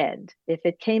of bend. If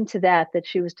it came to that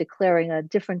she was declaring a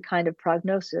different kind of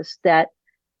prognosis, that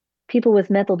people with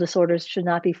mental disorders should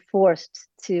not be forced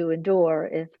to endure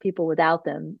if people without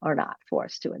them are not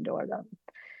forced to endure them.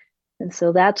 And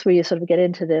so that's where you sort of get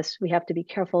into this. We have to be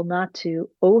careful not to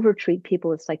overtreat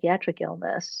people with psychiatric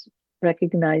illness,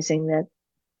 recognizing that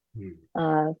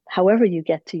however you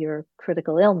get to your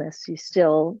critical illness, you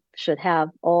still should have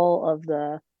all of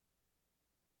the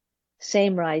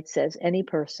same rights as any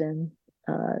person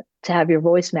to have your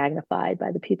voice magnified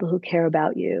by the people who care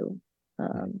about you.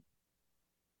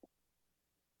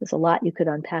 There's a lot you could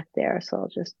unpack there, so I'll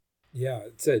just... Yeah,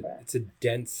 it's a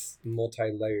dense,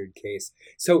 multi-layered case.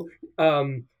 So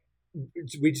I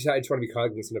just want to be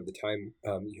cognizant of the time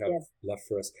you have left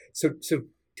for us. So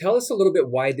tell us a little bit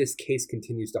why this case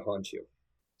continues to haunt you.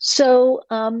 So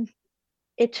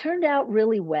it turned out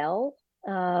really well.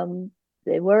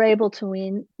 They were able to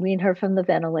wean her from the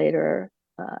ventilator.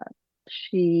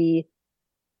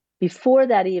 Before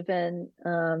that even,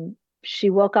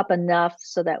 she woke up enough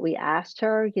so that we asked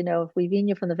her, if we wean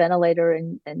you from the ventilator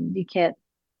and you can't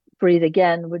breathe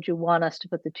again, would you want us to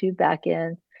put the tube back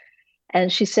in?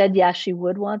 And she said, yes, she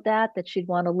would want that she'd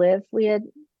want to live. We had,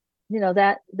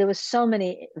 that there was so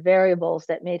many variables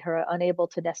that made her unable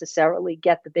to necessarily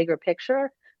get the bigger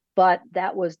picture, but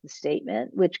that was the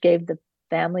statement, which gave the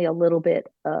family a little bit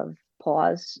of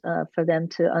pause for them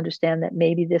to understand that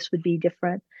maybe this would be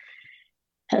different.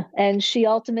 And she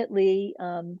ultimately,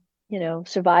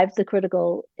 survived the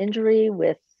critical injury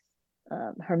with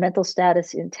her mental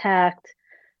status intact.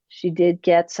 She did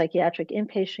get psychiatric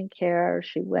inpatient care.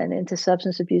 She went into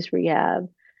substance abuse rehab.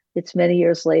 It's many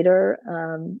years later.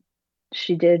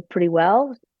 She did pretty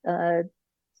well. There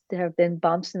have been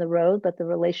bumps in the road, but the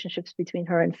relationships between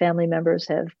her and family members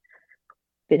have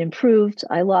been improved.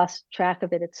 I lost track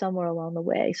of it at somewhere along the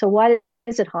way. So why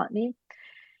does it haunt me?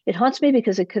 It haunts me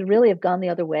because it could really have gone the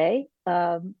other way.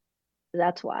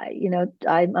 That's why,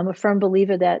 I'm a firm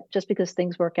believer that just because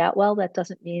things work out well, that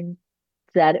doesn't mean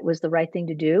that it was the right thing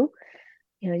to do.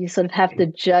 You sort of have to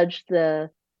judge the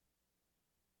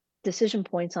decision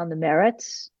points on the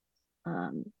merits.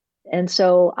 And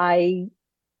so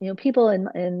people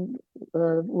in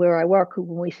where I work, who,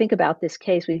 when we think about this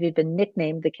case, we've even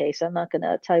nicknamed the case. I'm not going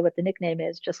to tell you what the nickname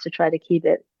is, just to try to keep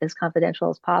it as confidential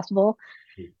as possible.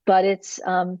 But it's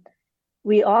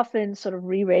we often sort of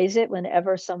re-raise it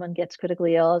whenever someone gets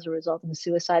critically ill as a result of a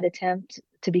suicide attempt,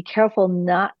 to be careful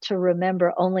not to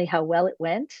remember only how well it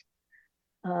went,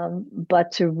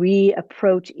 but to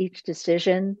reapproach each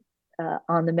decision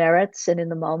on the merits and in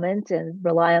the moment, and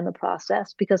rely on the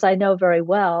process. Because I know very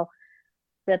well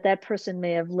that person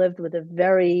may have lived with a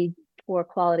very poor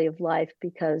quality of life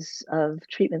because of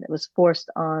treatment that was forced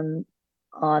on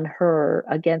her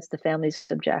against the family's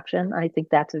objection. I think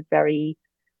that's a very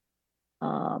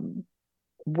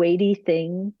weighty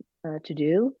thing to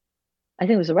do. I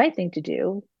think it was the right thing to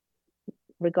do,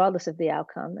 regardless of the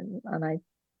outcome. And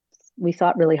we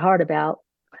thought really hard about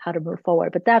how to move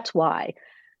forward. But that's why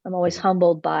I'm always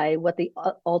humbled by what the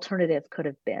alternative could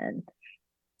have been.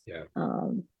 Yeah.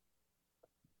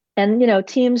 And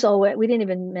teams always, we didn't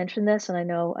even mention this, and I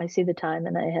know I see the time,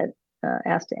 and I had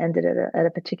asked to end it at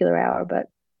a particular hour, but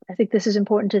I think this is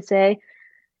important to say.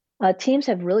 Teams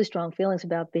have really strong feelings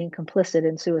about being complicit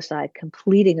in suicide,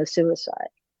 completing a suicide.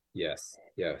 Yes.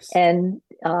 And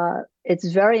it's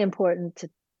very important to,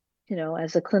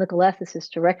 as a clinical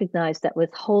ethicist, to recognize that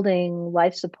withholding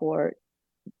life support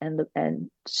and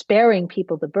sparing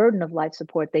people the burden of life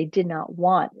support they did not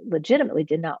want, legitimately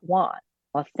did not want,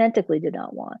 authentically did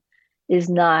not want, is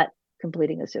not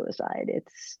completing a suicide.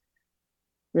 It's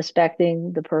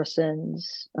respecting the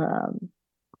person's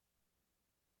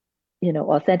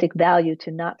authentic value to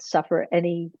not suffer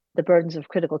the burdens of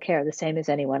critical care the same as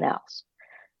anyone else.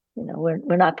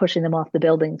 We're not pushing them off the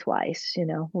building twice.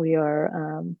 We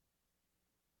are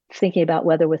thinking about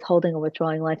whether withholding or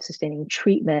withdrawing life-sustaining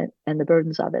treatment and the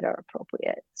burdens of it are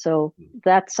appropriate. So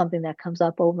that's something that comes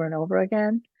up over and over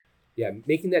again. Yeah,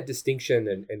 making that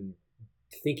distinction and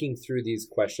thinking through these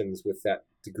questions with that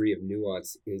degree of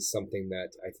nuance is something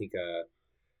that I think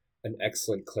an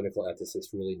excellent clinical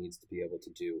ethicist really needs to be able to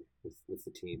do with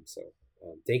the team. So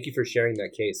thank you for sharing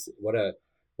that case. What a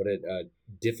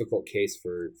difficult case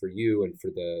for you and for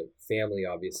the family,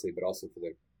 obviously, but also for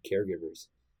the caregivers.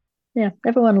 Yeah,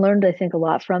 everyone learned, I think, a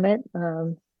lot from it.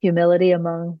 Humility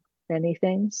among many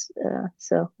things.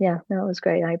 So yeah, no, it was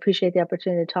great. I appreciate the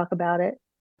opportunity to talk about it.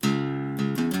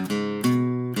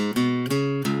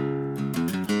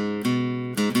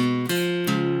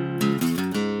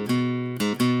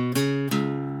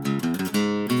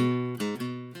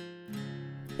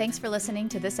 Thanks for listening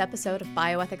to this episode of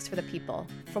Bioethics for the People.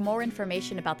 For more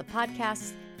information about the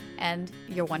podcast and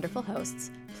your wonderful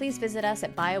hosts, please visit us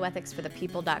at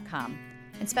bioethicsforthepeople.com.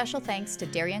 And special thanks to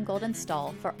Darian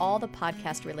Golden-Stahl for all the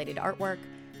podcast-related artwork,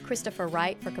 Christopher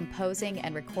Wright for composing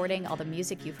and recording all the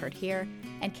music you've heard here,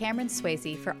 and Cameron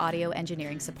Swayze for audio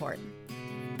engineering support.